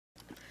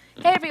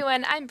Hey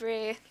everyone, I'm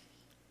Bree,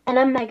 And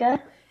I'm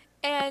Mega.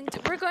 and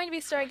we're going to be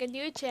starting a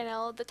new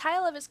channel. The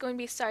title of it's going to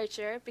be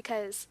Sarcher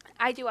because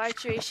I do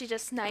archery, she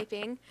does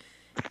sniping,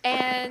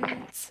 and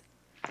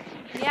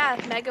yeah,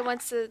 Mega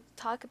wants to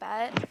talk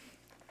about it.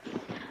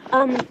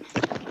 Um,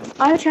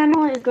 our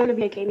channel is going to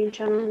be a gaming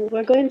channel.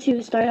 We're going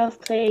to start off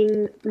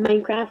playing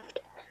Minecraft,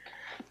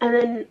 and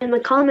then in the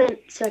comment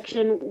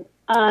section,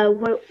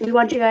 we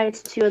want you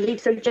guys to leave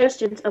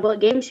suggestions of what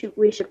games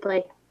we should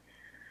play.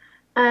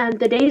 And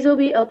the days we'll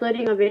be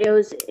uploading our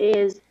videos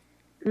is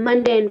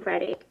Monday and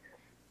Friday.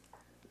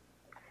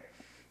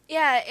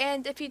 Yeah,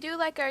 and if you do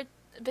like our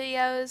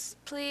videos,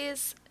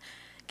 please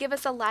give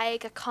us a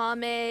like, a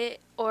comment,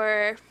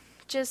 or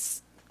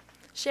just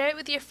share it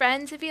with your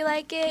friends if you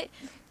like it,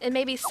 and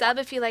maybe sub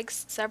if you like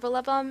several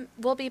of them.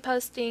 We'll be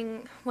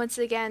posting once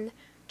again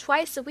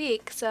twice a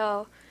week,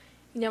 so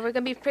we're going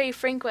to be pretty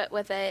frequent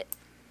with it.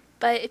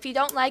 But if you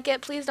don't like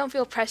it, please don't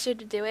feel pressured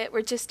to do it.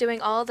 We're just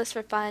doing all this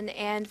for fun,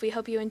 and we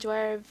hope you enjoy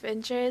our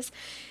adventures.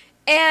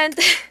 And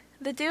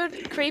the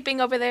dude creeping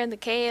over there in the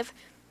cave,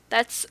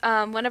 that's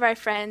one of our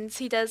friends.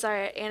 He does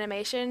our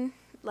animation,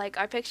 like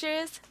our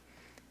pictures.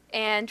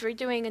 And we're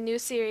doing a new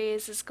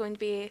series. It's going to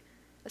be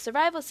a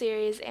survival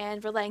series,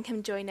 and we're letting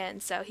him join in.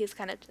 So he's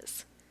kind of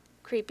just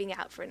creeping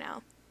out for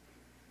now.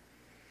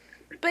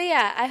 But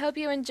yeah, I hope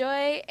you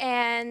enjoy,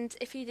 and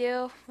if you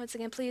do, once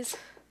again, please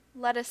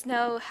let us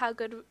know how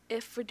good,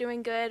 if we're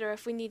doing good, or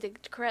if we need to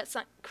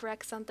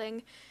correct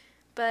something.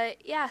 But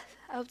yeah,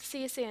 I hope to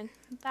see you soon.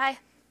 Bye.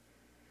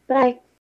 Bye.